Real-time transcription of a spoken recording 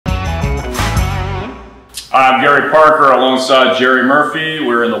I'm Gary Parker alongside Jerry Murphy.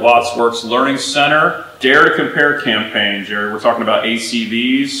 We're in the Watts Works Learning Center. Dare to Compare campaign, Jerry. We're talking about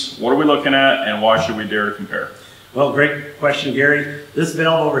ACVs. What are we looking at and why should we dare to compare? Well, great question, Gary. This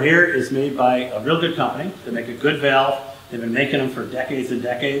valve over here is made by a real good company. They make a good valve. They've been making them for decades and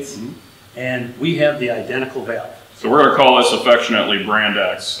decades. And we have the identical valve. So we're going to call this affectionately Brand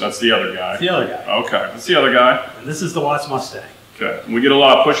X. That's the other guy. That's the other guy. Okay, that's the other guy. And this is the Watts Mustang. Okay, we get a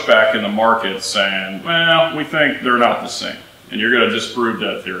lot of pushback in the market saying, well, we think they're not the same. And you're going to disprove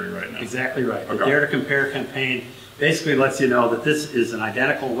that theory right now. Exactly right. Okay. The Dare to Compare campaign basically lets you know that this is an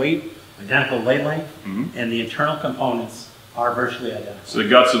identical weight, identical lay length, and the internal components are virtually identical. So the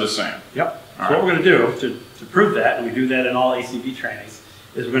guts are the same. Yep. So what we're going to do to prove that, and we do that in all ACV trainings,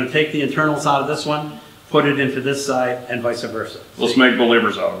 is we're going to take the internals out of this one, put it into this side, and vice versa. Let's make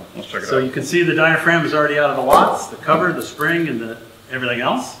believers out of it. Let's check it out. So you can see the diaphragm is already out of the Watts, the cover, the spring, and everything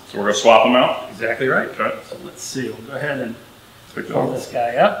else. So we're going to swap them out? Exactly right. Okay. So let's see. We'll go ahead and Take that pull off. this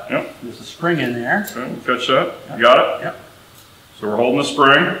guy up. Yep. There's a spring in there. Okay, we'll catch that. You got it? Yep. So we're holding the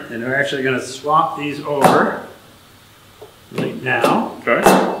spring. And we're actually going to swap these over right now. Okay.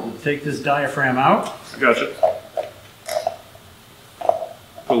 We'll take this diaphragm out. I got you.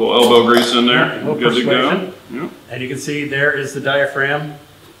 Put a little elbow grease in there. A little Good to go. persuasion. Yep. And you can see there is the diaphragm.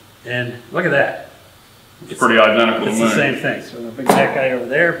 And look at that. It's pretty identical to It's me. the same thing. So we're going to bring that guy over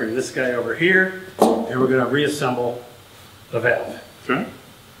there, bring this guy over here, and we're going to reassemble the valve. Okay.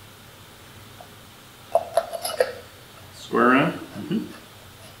 Square in.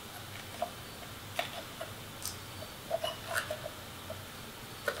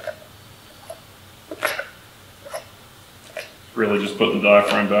 Really just putting the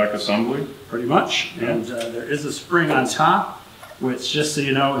diaphragm back assembly. Pretty much. And there is a spring on top, which, just so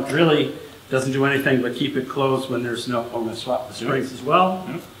you know, it really doesn't do anything but keep it closed when there's no. I'm going to swap the springs as well.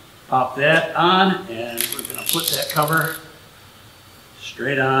 Pop that on, and we're going to put that cover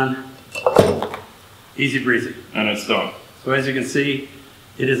straight on. Easy breezy. And it's done. So as you can see,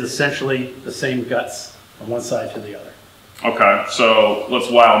 it is essentially the same guts from one side to the other. Okay, so let's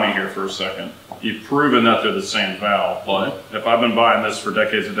wow me here for a second. You've proven that they're the same valve, but if I've been buying this for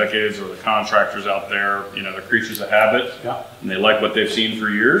decades and decades, or the contractors out there, you know, they're creatures of habit, and they like what they've seen for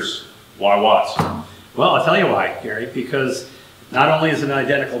years, why Watts? Well, I'll tell you why, Gary, because not only is it an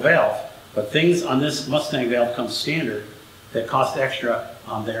identical valve, but things on this Mustang valve come standard that cost extra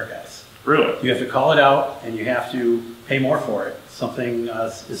on their guys. Really? You have to call it out, and you have to pay more for it. Something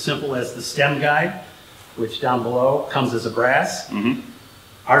as simple as the stem guide, which down below comes as a brass.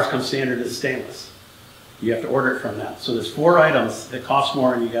 Ours comes standard as stainless. You have to order it from them. So there's 4 items that cost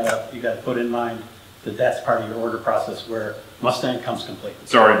more, and you gotta put in mind that that's part of your order process, where Mustang comes complete.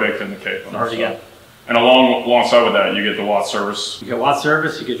 It's already baked in the cake. It's already got. And alongside with that, you get the Watt service. You get Watt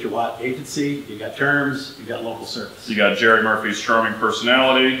service, you get your Watt agency, you got terms, you got local service. You got Jerry Murphy's charming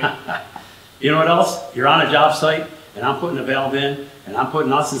personality. You know what else? You're on a job site, and I'm putting a valve in, and I'm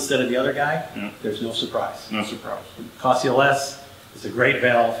putting us instead of the other guy. There's no surprise. No surprise. It costs you less. It's a great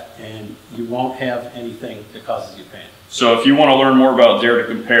valve, and you won't have anything that causes you pain. So if you want to learn more about Dare to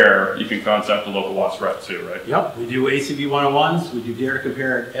Compare, you can contact the local Watts rep too, right? Yep, we do ACV 101s. We do Dare to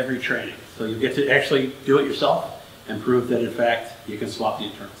Compare at every training. So you get to actually do it yourself and prove that, in fact, you can swap the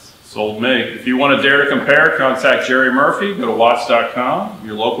internals. Sold me. If you want to Dare to Compare, contact Jerry Murphy. Go to watts.com,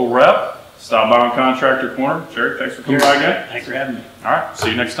 your local rep. Stop by on Contractor Corner. Jerry, thanks for coming by again. Thanks for having me. All right, see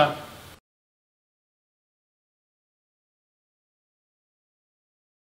you next time.